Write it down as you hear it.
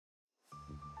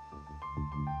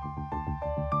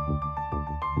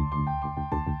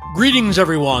Greetings,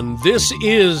 everyone. This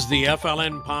is the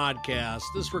FLN Podcast.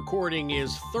 This recording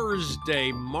is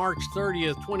Thursday, March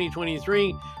 30th,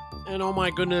 2023. And oh my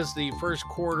goodness, the first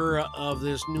quarter of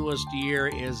this newest year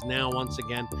is now once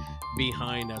again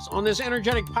behind us. On this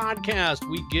energetic podcast,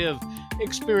 we give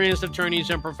experienced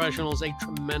attorneys and professionals a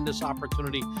tremendous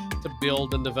opportunity to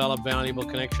build and develop valuable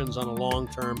connections on a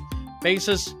long-term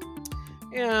basis.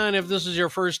 And if this is your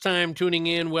first time tuning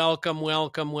in, welcome.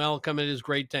 It is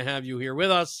great to have you here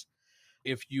with us.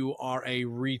 If you are a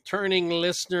returning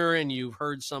listener and you've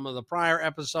heard some of the prior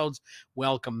episodes,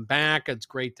 welcome back. It's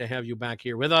great to have you back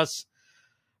here with us.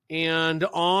 And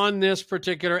on this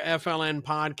particular FLN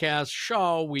podcast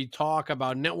show, we talk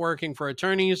about networking for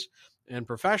attorneys and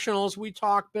professionals. We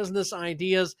talk business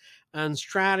ideas and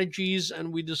strategies,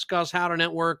 and we discuss how to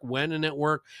network, when to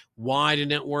network, why to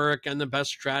network, and the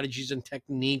best strategies and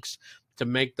techniques to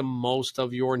make the most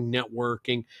of your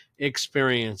networking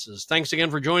experiences. Thanks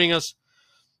again for joining us.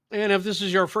 And if this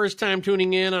is your first time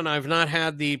tuning in and I've not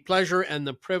had the pleasure and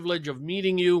the privilege of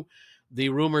meeting you, the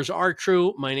rumors are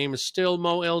true. My name is still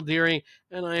Mo Eldiri,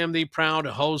 and I am the proud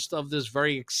host of this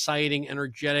very exciting,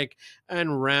 energetic,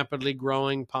 and rapidly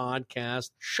growing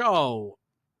podcast show.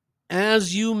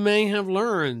 As you may have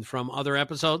learned from other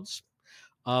episodes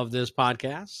of this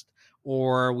podcast,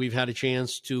 or we've had a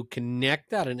chance to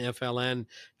connect at an FLN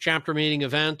chapter meeting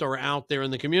event or out there in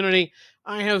the community,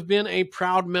 I have been a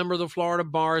proud member of the Florida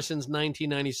Bar since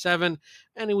 1997,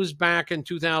 and it was back in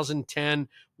 2010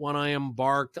 when I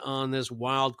embarked on this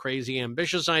wild, crazy,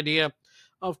 ambitious idea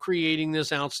of creating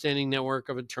this outstanding network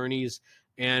of attorneys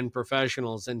and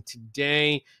professionals. And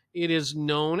today it is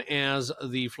known as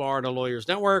the Florida Lawyers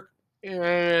Network.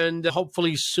 And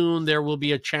hopefully soon there will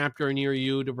be a chapter near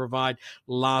you to provide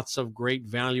lots of great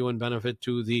value and benefit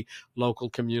to the local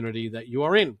community that you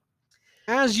are in.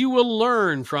 As you will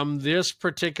learn from this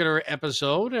particular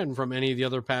episode and from any of the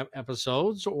other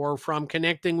episodes, or from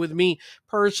connecting with me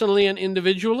personally and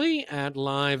individually at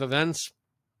live events,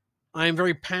 I'm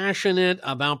very passionate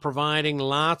about providing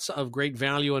lots of great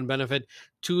value and benefit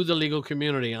to the legal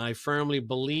community. I firmly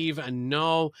believe and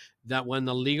know that when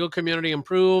the legal community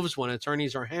improves, when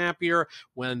attorneys are happier,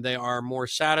 when they are more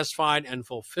satisfied and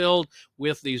fulfilled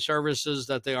with the services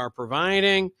that they are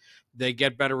providing, they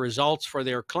get better results for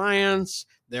their clients,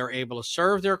 they're able to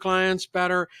serve their clients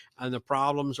better, and the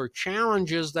problems or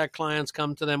challenges that clients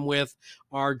come to them with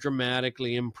are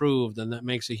dramatically improved. And that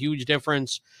makes a huge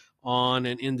difference on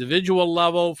an individual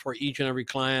level for each and every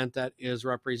client that is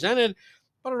represented,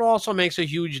 but it also makes a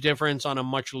huge difference on a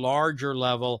much larger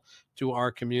level to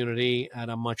our community at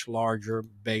a much larger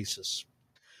basis.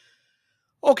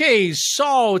 Okay,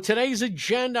 so today's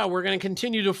agenda, we're going to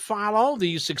continue to follow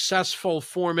the successful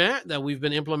format that we've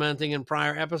been implementing in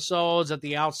prior episodes. At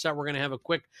the outset, we're going to have a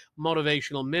quick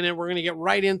motivational minute. We're going to get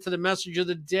right into the message of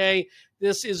the day.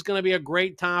 This is going to be a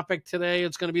great topic today.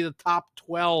 It's going to be the top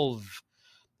 12.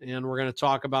 And we're going to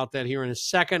talk about that here in a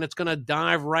second. It's going to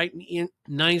dive right in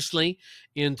nicely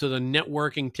into the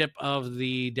networking tip of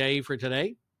the day for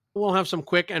today. We'll have some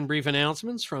quick and brief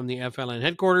announcements from the FLN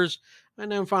headquarters.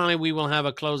 And then finally, we will have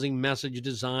a closing message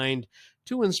designed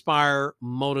to inspire,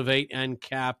 motivate, and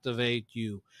captivate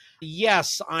you.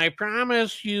 Yes, I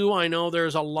promise you, I know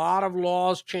there's a lot of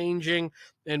laws changing,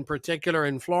 in particular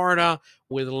in Florida,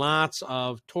 with lots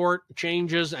of tort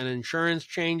changes and insurance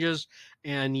changes.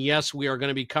 And yes, we are going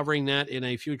to be covering that in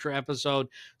a future episode.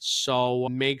 So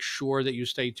make sure that you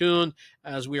stay tuned,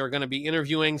 as we are going to be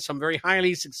interviewing some very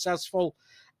highly successful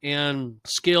and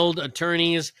skilled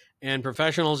attorneys and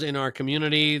professionals in our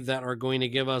community that are going to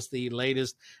give us the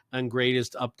latest and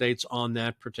greatest updates on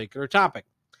that particular topic.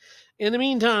 In the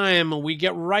meantime, we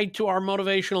get right to our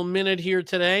motivational minute here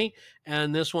today,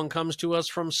 and this one comes to us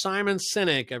from Simon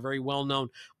Sinek, a very well-known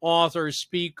author,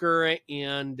 speaker,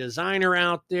 and designer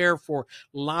out there for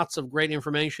lots of great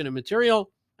information and material.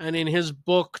 And in his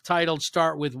book titled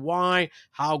Start With Why,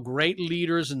 How Great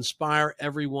Leaders Inspire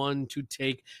Everyone to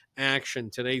Take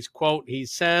Action. Today's quote, he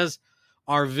says,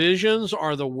 "Our visions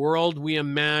are the world we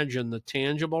imagine, the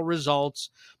tangible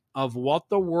results of what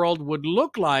the world would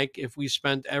look like if we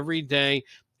spent every day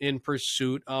in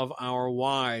pursuit of our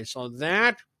why." So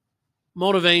that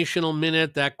motivational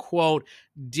minute, that quote,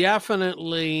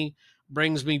 definitely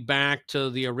brings me back to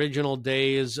the original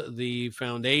days, the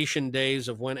foundation days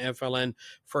of when FLN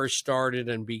first started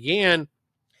and began,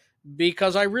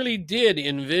 because I really did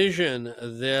envision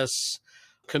this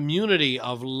community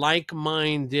of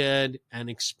like-minded and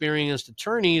experienced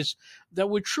attorneys that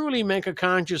would truly make a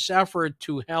conscious effort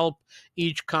to help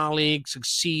each colleague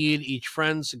succeed, each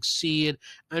friend succeed.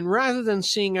 And rather than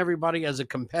seeing everybody as a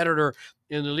competitor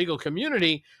in the legal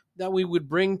community, that we would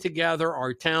bring together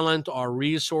our talent, our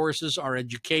resources, our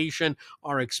education,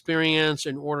 our experience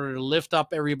in order to lift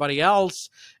up everybody else,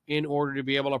 in order to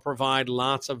be able to provide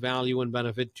lots of value and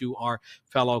benefit to our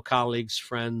fellow colleagues,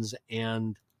 friends,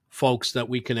 and folks that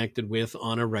we connected with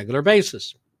on a regular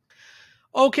basis.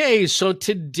 Okay, so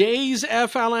today's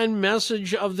FLN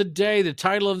message of the day, the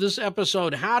title of this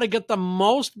episode, how to get the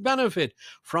most benefit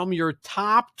from your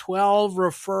top 12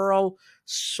 referral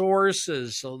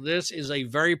sources. So this is a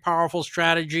very powerful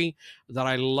strategy that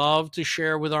I love to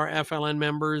share with our FLN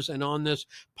members. And on this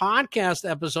podcast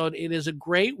episode, it is a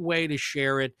great way to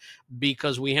share it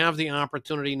because we have the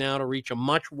opportunity now to reach a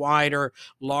much wider,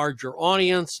 larger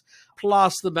audience.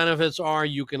 Plus, the benefits are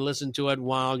you can listen to it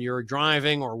while you're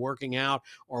driving or working out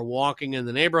or walking in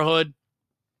the neighborhood.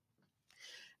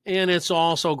 And it's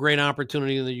also a great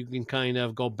opportunity that you can kind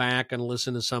of go back and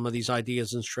listen to some of these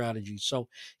ideas and strategies. So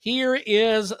here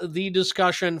is the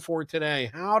discussion for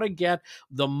today, how to get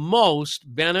the most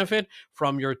benefit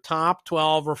from your top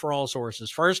 12 referral sources.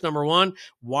 First, number one,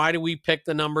 why do we pick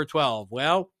the number 12?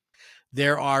 Well,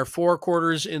 there are 4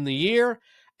 quarters in the year,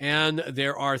 and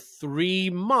there are 3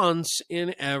 months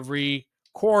in every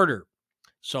quarter.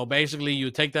 So basically, you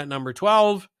take that number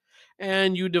 12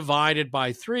 and you divide it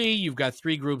by 3. You've got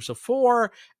 3 groups of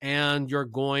 4, and you're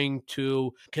going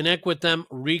to connect with them,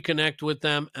 reconnect with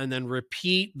them, and then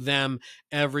repeat them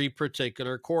every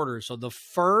particular quarter. So the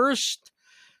first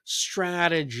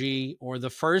strategy, or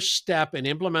the first step in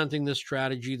implementing this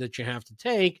strategy that you have to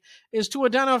take, is to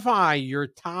identify your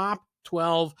top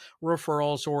 12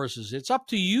 referral sources. It's up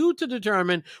to you to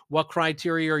determine what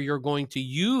criteria you're going to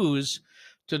use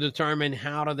to determine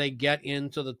how do they get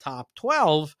into the top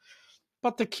 12.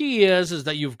 But the key is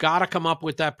that you've got to come up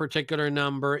with that particular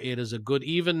number. It is a good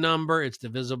even number. It's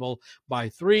divisible by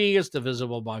 3. It's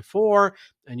divisible by 4.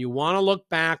 And you want to look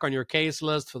back on your case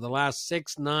list for the last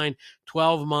 6, 9,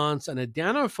 12 months and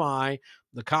identify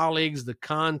the colleagues, the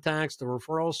contacts, the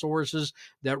referral sources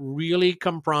that really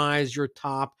comprise your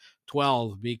top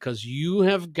 12, because you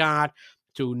have got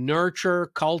to nurture,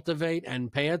 cultivate,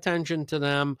 and pay attention to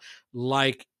them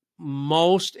like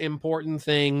most important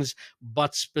things,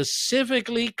 but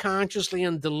specifically, consciously,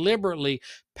 and deliberately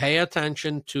pay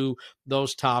attention to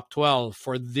those top 12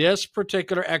 for this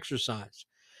particular exercise,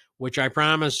 which I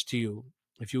promise to you,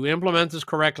 if you implement this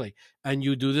correctly and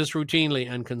you do this routinely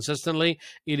and consistently,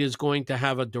 it is going to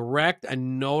have a direct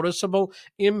and noticeable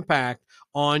impact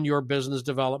on your business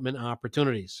development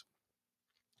opportunities.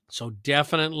 So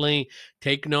definitely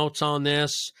take notes on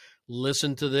this.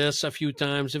 Listen to this a few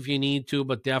times if you need to,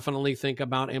 but definitely think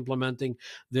about implementing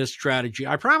this strategy.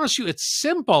 I promise you it's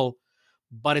simple,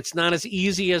 but it's not as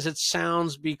easy as it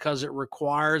sounds because it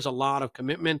requires a lot of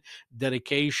commitment,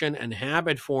 dedication, and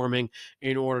habit forming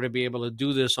in order to be able to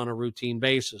do this on a routine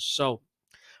basis. So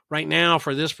right now,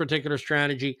 for this particular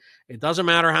strategy, it doesn't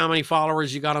matter how many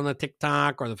followers you got on the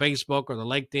TikTok or the Facebook or the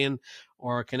LinkedIn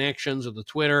or connections or the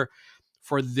Twitter.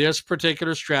 For this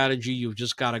particular strategy, you've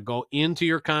just got to go into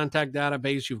your contact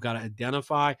database. You've got to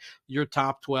identify your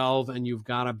top 12, and you've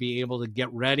got to be able to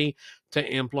get ready to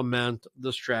implement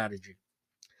the strategy.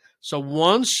 So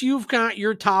once you've got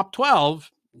your top 12,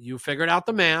 you figured out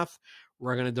the math.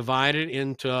 We're going to divide it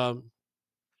into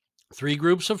 3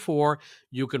 groups of 4.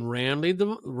 You can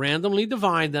randomly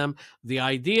divide them. The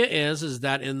idea is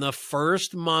that in the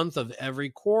first month of every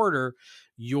quarter,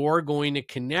 you're going to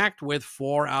connect with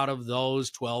 4 out of those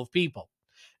 12 people.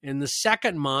 In the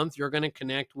second month, you're going to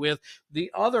connect with the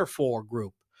other 4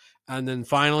 group. And then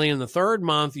finally, in the third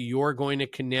month, you're going to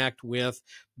connect with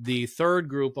the third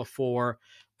group of 4,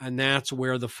 and that's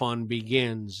where the fun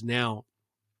begins. Now,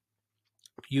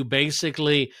 you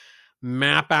basically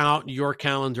map out your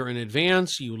calendar in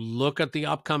advance. You look at the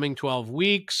upcoming 12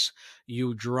 weeks.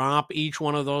 You drop each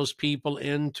one of those people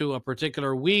into a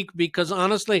particular week, because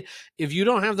honestly, if you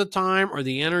don't have the time or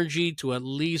the energy to at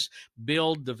least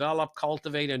build, develop,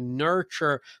 cultivate, and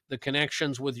nurture the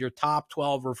connections with your top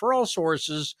 12 referral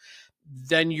sources,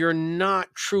 then you're not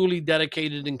truly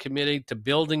dedicated and committed to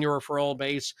building your referral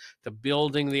base, to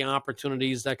building the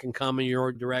opportunities that can come in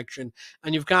your direction.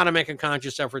 And you've got to make a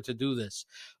conscious effort to do this.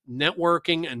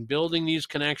 Networking and building these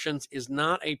connections is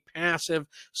not a passive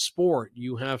sport.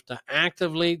 You have to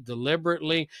actively,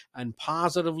 deliberately, and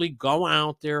positively go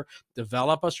out there,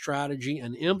 develop a strategy,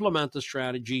 and implement the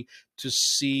strategy to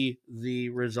see the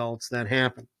results that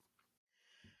happen.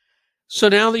 So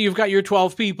now that you've got your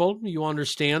 12 people, you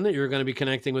understand that you're going to be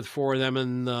connecting with 4 of them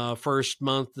in the first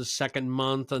month, the second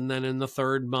month, and then in the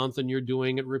third month, and you're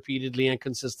doing it repeatedly and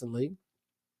consistently.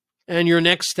 And your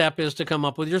next step is to come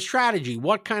up with your strategy.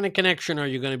 What kind of connection are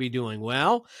you going to be doing?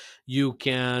 Well, you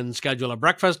can schedule a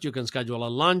breakfast, you can schedule a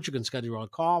lunch, you can schedule a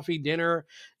coffee, dinner,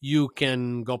 you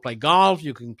can go play golf,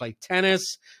 you can play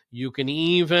tennis, you can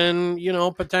even,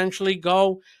 potentially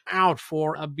go out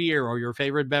for a beer or your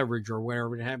favorite beverage or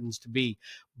wherever it happens to be.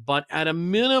 But at a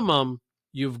minimum,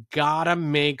 you've got to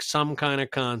make some kind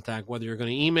of contact, whether you're going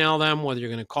to email them, whether you're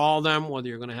going to call them, whether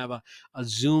you're going to have a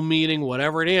Zoom meeting,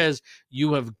 whatever it is.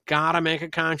 You have got to make a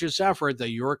conscious effort that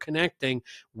you're connecting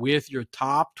with your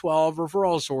top 12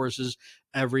 referral sources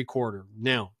every quarter.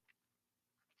 Now,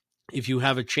 if you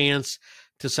have a chance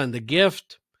to send a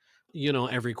gift,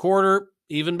 every quarter,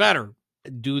 even better.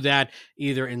 Do that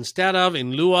either instead of,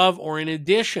 in lieu of, or in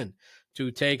addition to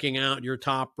taking out your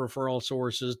top referral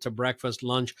sources to breakfast,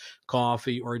 lunch,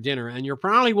 coffee, or dinner. And you're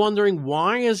probably wondering,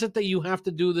 why is it that you have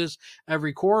to do this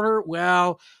every quarter?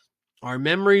 Well, our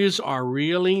memories are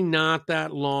really not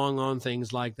that long on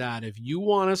things like that. If you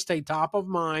want to stay top of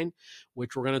mind,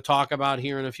 which we're going to talk about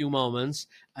here in a few moments,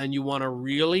 and you want to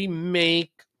really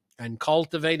make and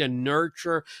cultivate and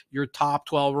nurture your top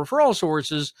 12 referral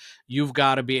sources, you've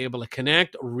got to be able to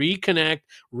connect, reconnect,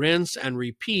 rinse, and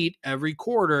repeat every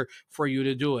quarter for you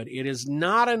to do it. It is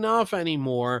not enough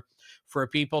anymore for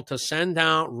people to send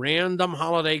out random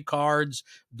holiday cards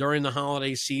during the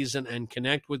holiday season and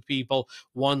connect with people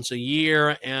once a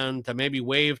year and to maybe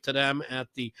wave to them at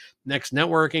the next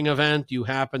networking event you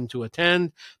happen to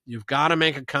attend. You've got to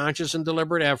make a conscious and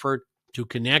deliberate effort to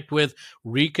connect with,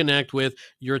 reconnect with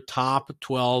your top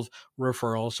 12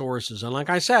 referral sources. And like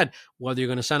I said, whether you're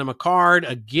going to send them a card,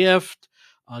 a gift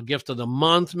of the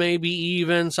month, maybe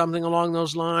even something along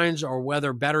those lines, or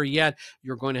whether, better yet,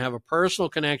 you're going to have a personal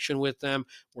connection with them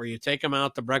where you take them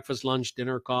out to breakfast, lunch,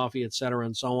 dinner, coffee, etc.,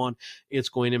 and so on, it's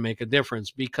going to make a difference.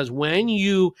 Because when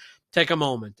you take a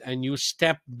moment and you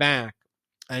step back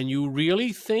and you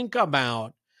really think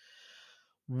about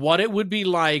what it would be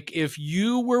like if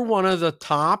you were one of the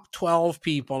top 12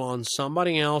 people on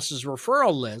somebody else's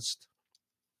referral list,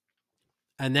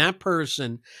 and that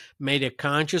person made a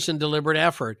conscious and deliberate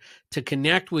effort to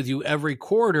connect with you every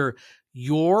quarter,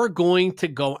 you're going to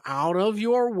go out of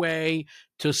your way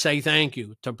to say thank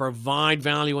you, to provide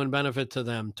value and benefit to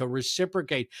them, to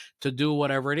reciprocate, to do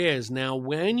whatever it is. Now,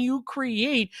 when you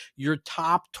create your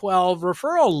top 12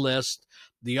 referral list,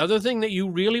 the other thing that you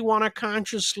really want to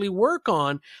consciously work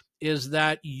on is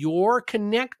that you're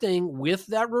connecting with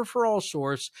that referral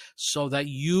source so that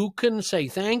you can say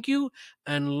thank you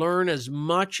and learn as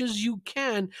much as you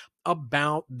can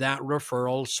about that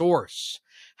referral source,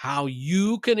 how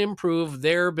you can improve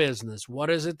their business.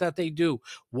 What is it that they do?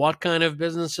 What kind of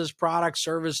businesses, products,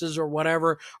 services, or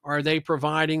whatever are they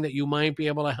providing that you might be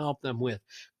able to help them with?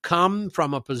 Come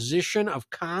from a position of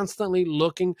constantly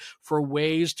looking for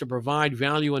ways to provide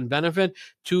value and benefit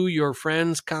to your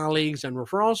friends, colleagues, and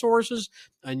referral sources,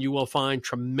 and you will find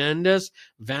tremendous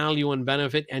value and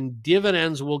benefit, and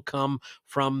dividends will come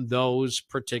from those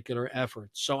particular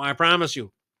efforts. So I promise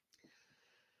you,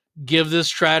 give this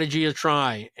strategy a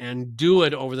try and do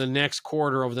it over the next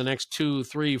quarter, over the next 2,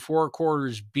 3, 4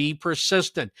 quarters. Be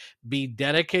persistent, be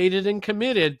dedicated and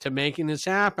committed to making this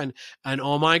happen. And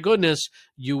oh my goodness,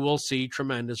 you will see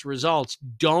tremendous results.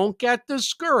 Don't get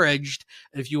discouraged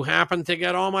if you happen to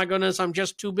get, oh my goodness, I'm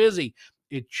just too busy.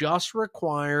 It just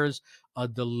requires a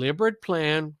deliberate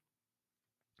plan,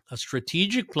 a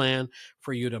strategic plan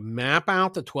for you to map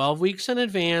out the 12 weeks in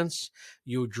advance.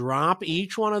 You drop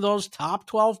each one of those top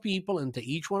 12 people into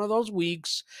each one of those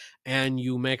weeks, and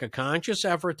you make a conscious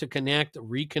effort to connect,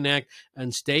 reconnect,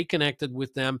 and stay connected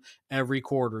with them every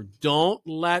quarter. Don't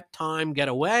let time get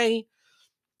away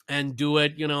and do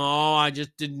it, I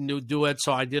just didn't do it,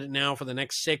 so I did it now for the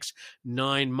next 6,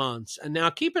 9 months. And now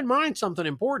keep in mind something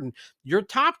important. Your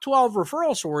top 12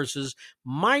 referral sources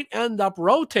might end up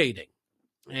rotating.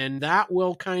 And that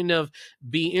will kind of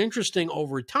be interesting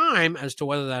over time as to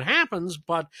whether that happens,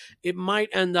 but it might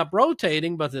end up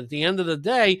rotating. But at the end of the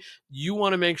day, you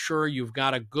want to make sure you've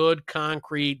got a good,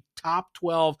 concrete top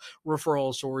 12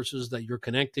 referral sources that you're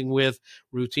connecting with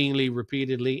routinely,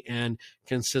 repeatedly, and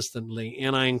consistently.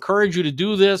 And I encourage you to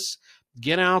do this.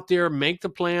 Get out there, make the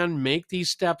plan, make these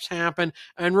steps happen,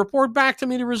 and report back to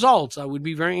me the results. I would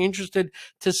be very interested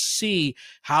to see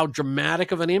how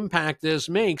dramatic of an impact this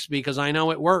makes, because I know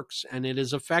it works and it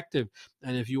is effective.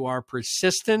 And if you are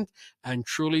persistent and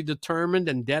truly determined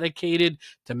and dedicated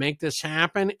to make this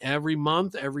happen every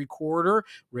month, every quarter,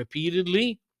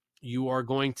 repeatedly, you are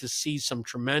going to see some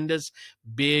tremendous,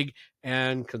 big,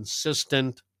 and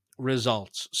consistent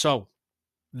results. So,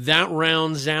 That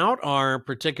rounds out our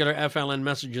particular FLN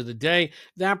message of the day.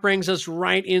 That brings us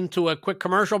right into a quick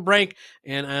commercial break.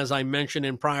 And as I mentioned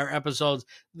in prior episodes,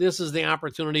 this is the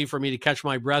opportunity for me to catch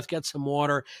my breath, get some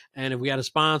water. And if we had a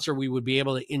sponsor, we would be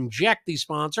able to inject the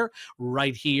sponsor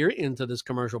right here into this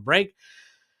commercial break.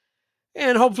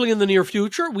 And hopefully in the near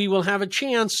future, we will have a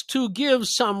chance to give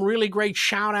some really great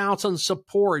shout outs and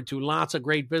support to lots of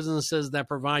great businesses that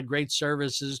provide great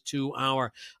services to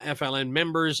our FLN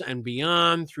members and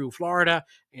beyond through Florida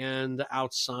and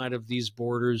outside of these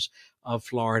borders of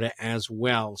Florida as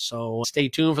well. So stay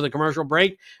tuned for the commercial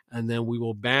break, and then we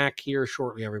will back here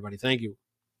shortly, everybody. Thank you.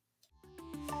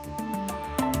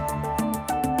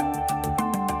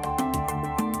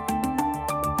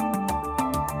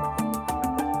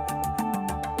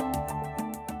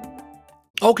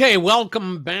 Okay,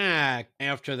 welcome back.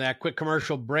 After that quick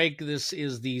commercial break, this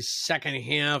is the second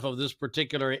half of this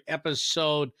particular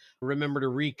episode. Remember to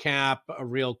recap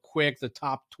real quick the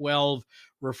top 12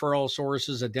 referral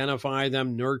sources, identify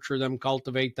them, nurture them,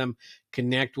 cultivate them,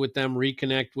 connect with them,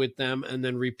 reconnect with them, and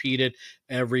then repeat it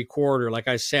every quarter. Like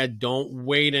I said, don't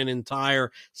wait an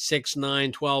entire 6,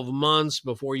 9, 12 months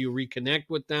before you reconnect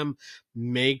with them.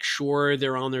 Make sure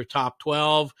they're on their top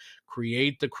 12.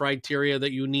 Create the criteria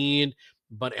that you need,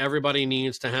 but everybody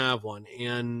needs to have one.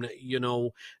 And,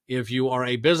 if you are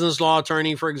a business law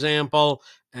attorney, for example,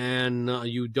 and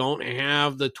you don't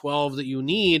have the 12 that you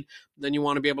need, then you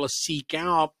want to be able to seek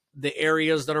out the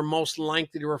areas that are most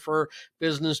likely to refer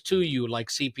business to you, like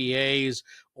CPAs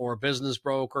or business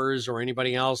brokers or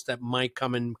anybody else that might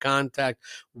come in contact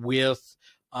with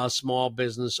small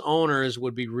business owners.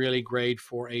 Would be really great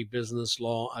for a business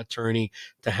law attorney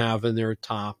to have in their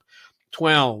top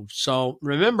 12. So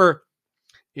remember,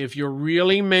 if you're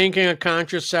really making a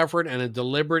conscious effort and a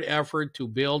deliberate effort to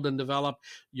build and develop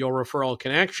your referral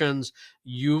connections,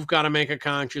 you've got to make a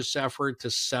conscious effort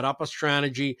to set up a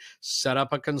strategy, set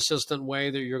up a consistent way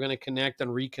that you're going to connect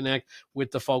and reconnect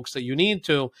with the folks that you need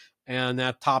to. And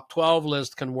that top 12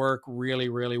 list can work really,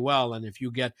 really well. And if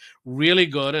you get really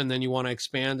good and then you want to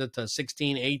expand it to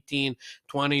 16, 18,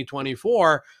 20,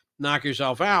 24, knock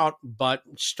yourself out, but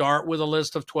start with a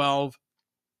list of 12.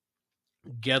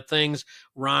 Get things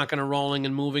rocking and rolling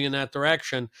and moving in that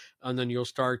direction, and then you'll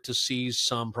start to see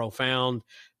some profound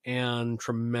and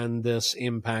tremendous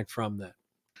impact from that.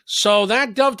 So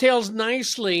that dovetails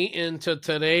nicely into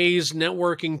today's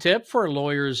networking tip for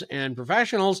lawyers and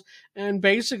professionals. And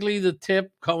basically, the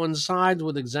tip coincides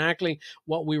with exactly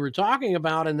what we were talking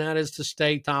about, and that is to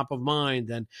stay top of mind.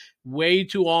 And way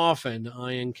too often,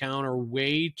 I encounter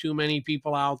way too many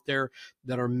people out there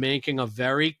that are making a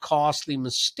very costly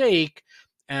mistake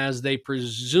as they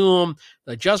presume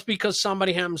that just because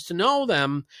somebody happens to know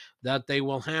them, that they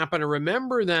will happen to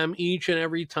remember them each and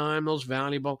every time those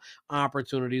valuable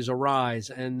opportunities arise.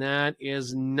 And that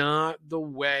is not the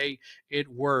way it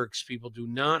works. People do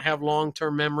not have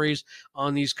long-term memories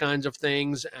on these kinds of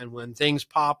things. And when things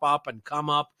pop up and come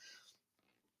up,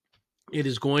 it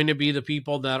is going to be the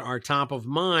people that are top of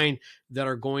mind that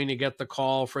are going to get the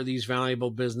call for these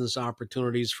valuable business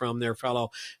opportunities from their fellow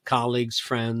colleagues,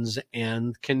 friends,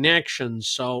 and connections.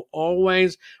 So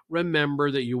always remember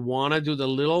that you want to do the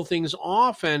little things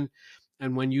often.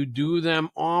 And when you do them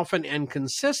often and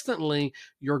consistently,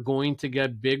 you're going to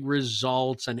get big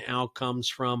results and outcomes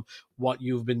from what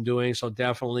you've been doing. So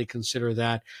definitely consider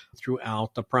that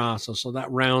throughout the process. So that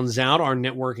rounds out our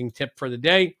networking tip for the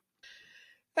day.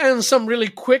 And some really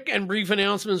quick and brief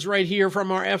announcements right here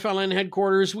from our FLN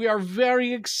headquarters. We are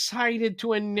very excited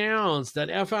to announce that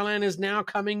FLN is now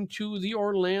coming to the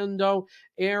Orlando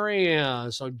area.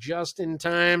 So just in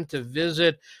time to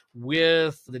visit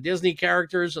with the Disney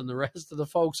characters and the rest of the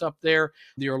folks up there.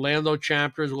 The Orlando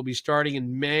chapters will be starting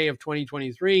in May of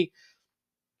 2023.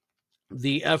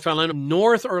 The FLN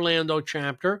North Orlando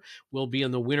chapter will be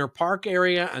in the Winter Park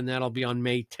area, and that'll be on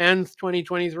May 10th,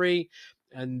 2023.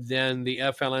 And then the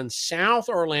FLN South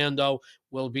Orlando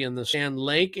will be in the Sand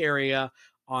Lake area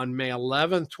on May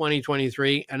 11th,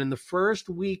 2023. And in the first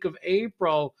week of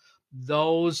April,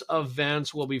 those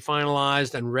events will be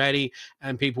finalized and ready,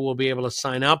 and people will be able to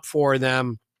sign up for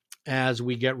them as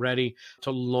we get ready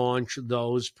to launch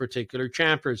those particular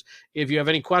chapters. If you have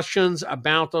any questions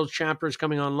about those chapters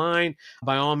coming online,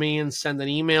 by all means, send an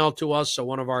email to us so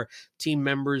one of our team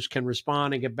members can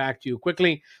respond and get back to you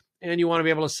quickly. And you want to be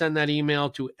able to send that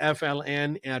email to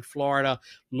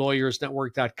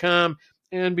fln@floridalawyersnetwork.com.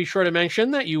 And be sure to mention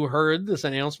that you heard this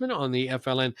announcement on the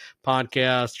FLN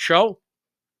podcast show.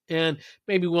 And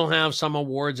maybe we'll have some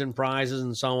awards and prizes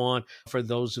and so on for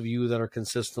those of you that are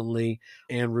consistently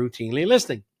and routinely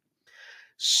listening.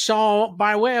 So,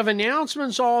 by way of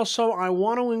announcements, also, I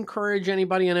want to encourage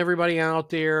anybody and everybody out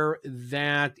there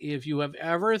that if you have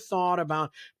ever thought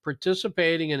about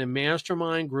participating in a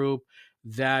mastermind group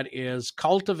that is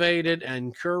cultivated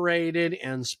and curated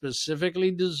and specifically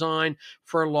designed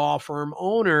for law firm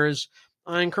owners,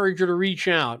 I encourage you to reach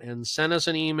out and send us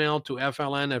an email to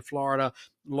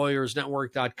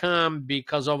fln@floridalawyersnetwork.com,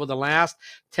 because over the last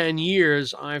 10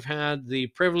 years, I've had the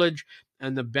privilege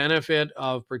and the benefit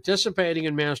of participating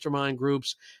in mastermind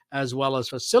groups, as well as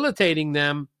facilitating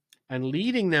them and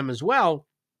leading them as well.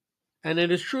 And it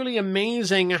is truly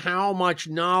amazing how much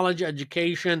knowledge,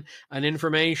 education, and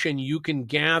information you can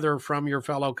gather from your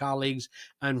fellow colleagues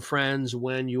and friends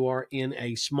when you are in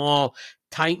a small,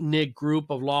 tight-knit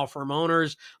group of law firm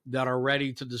owners that are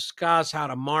ready to discuss how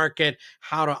to market,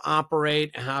 how to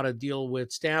operate, how to deal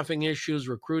with staffing issues,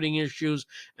 recruiting issues,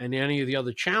 and any of the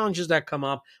other challenges that come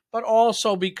up, but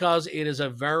also because it is a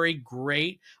very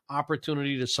great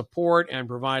opportunity to support and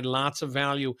provide lots of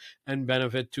value and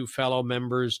benefit to fellow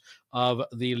members of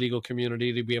the legal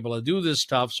community to be able to do this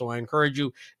stuff. So I encourage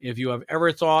you, if you have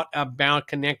ever thought about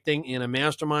connecting in a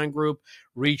mastermind group,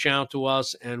 reach out to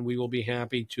us and we will be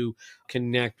happy to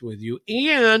connect with you.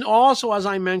 And also, as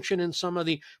I mentioned in some of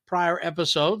the prior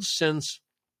episodes, since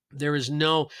there is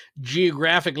no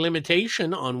geographic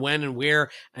limitation on when and where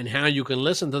and how you can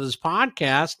listen to this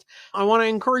podcast, I want to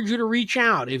encourage you to reach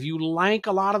out. If you like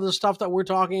a lot of the stuff that we're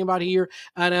talking about here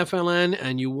at FLN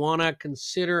and you want to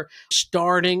consider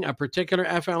starting a particular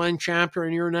FLN chapter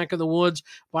in your neck of the woods,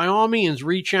 by all means,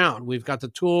 reach out. We've got the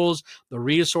tools, the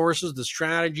resources, the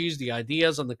strategies, the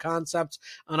ideas, and the concepts.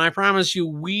 And I promise you,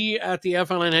 we at the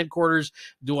FLN headquarters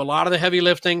do a lot of the heavy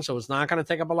lifting, so it's not going to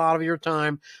take up a lot of your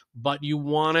time, but you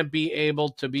want to be able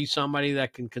to be somebody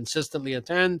that can consistently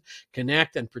attend,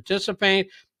 connect, and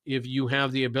participate. If you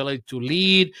have the ability to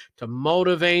lead, to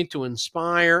motivate, to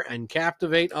inspire, and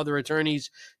captivate other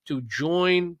attorneys to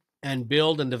join and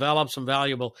build and develop some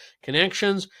valuable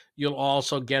connections, you'll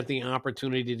also get the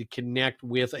opportunity to connect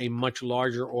with a much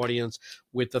larger audience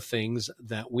with the things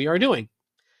that we are doing.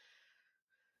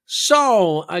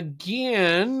 So,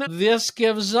 again, this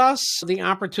gives us the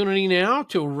opportunity now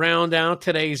to round out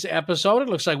today's episode. It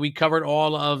looks like we covered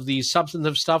all of the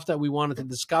substantive stuff that we wanted to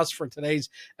discuss for today's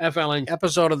FLN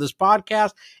episode of this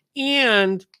podcast.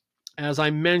 And as I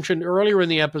mentioned earlier in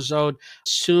the episode,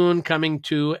 soon coming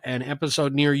to an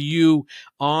episode near you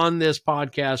on this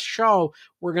podcast show,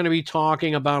 we're going to be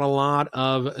talking about a lot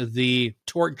of the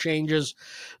tort changes,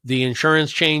 the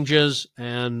insurance changes,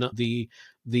 and the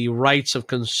rights of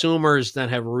consumers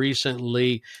that have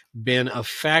recently been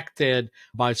affected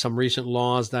by some recent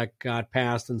laws that got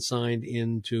passed and signed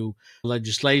into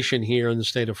legislation here in the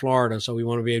state of Florida. So we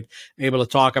want to be able to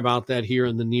talk about that here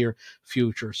in the near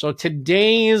future. So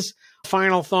today's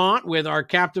final thought with our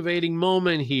captivating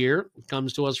moment here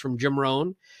comes to us from Jim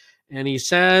Rohn. And he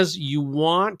says, you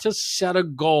want to set a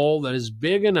goal that is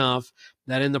big enough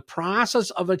that in the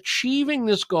process of achieving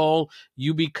this goal,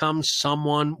 you become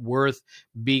someone worth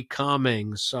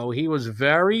becoming. So he was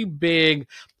very big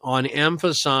on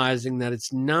emphasizing that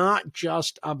it's not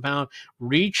just about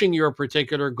reaching your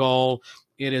particular goal.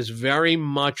 It is very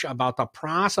much about the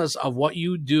process of what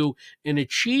you do in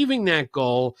achieving that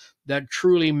goal that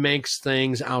truly makes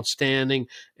things outstanding,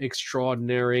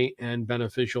 extraordinary, and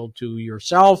beneficial to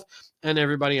yourself and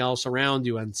everybody else around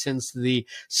you. And since the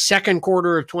second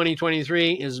quarter of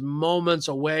 2023 is moments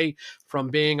away from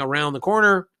being around the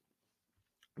corner,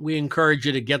 we encourage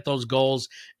you to get those goals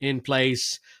in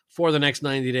place for the next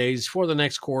 90 days, for the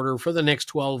next quarter, for the next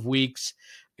 12 weeks,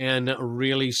 and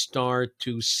really start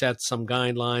to set some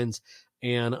guidelines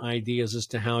and ideas as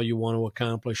to how you want to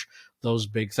accomplish those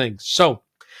big things. So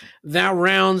that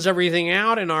rounds everything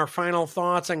out in our final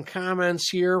thoughts and comments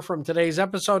here from today's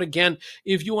episode. Again,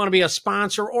 if you want to be a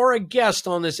sponsor or a guest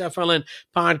on this FLN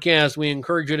podcast, we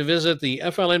encourage you to visit the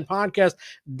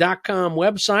flnpodcast.com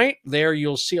website. There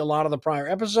you'll see a lot of the prior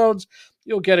episodes.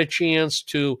 You'll get a chance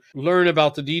to learn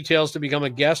about the details to become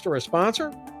a guest or a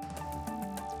sponsor.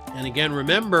 And again,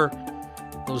 remember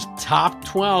those top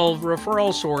 12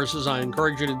 referral sources. I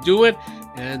encourage you to do it.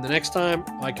 And the next time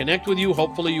I connect with you,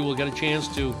 hopefully you will get a chance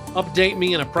to update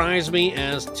me and apprise me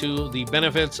as to the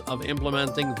benefits of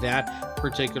implementing that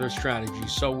particular strategy.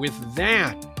 So with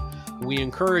that, we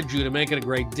encourage you to make it a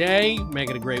great day, make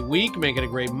it a great week, make it a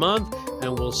great month,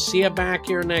 and we'll see you back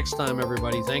here next time,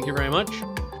 everybody. Thank you very much.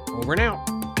 Over and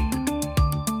out.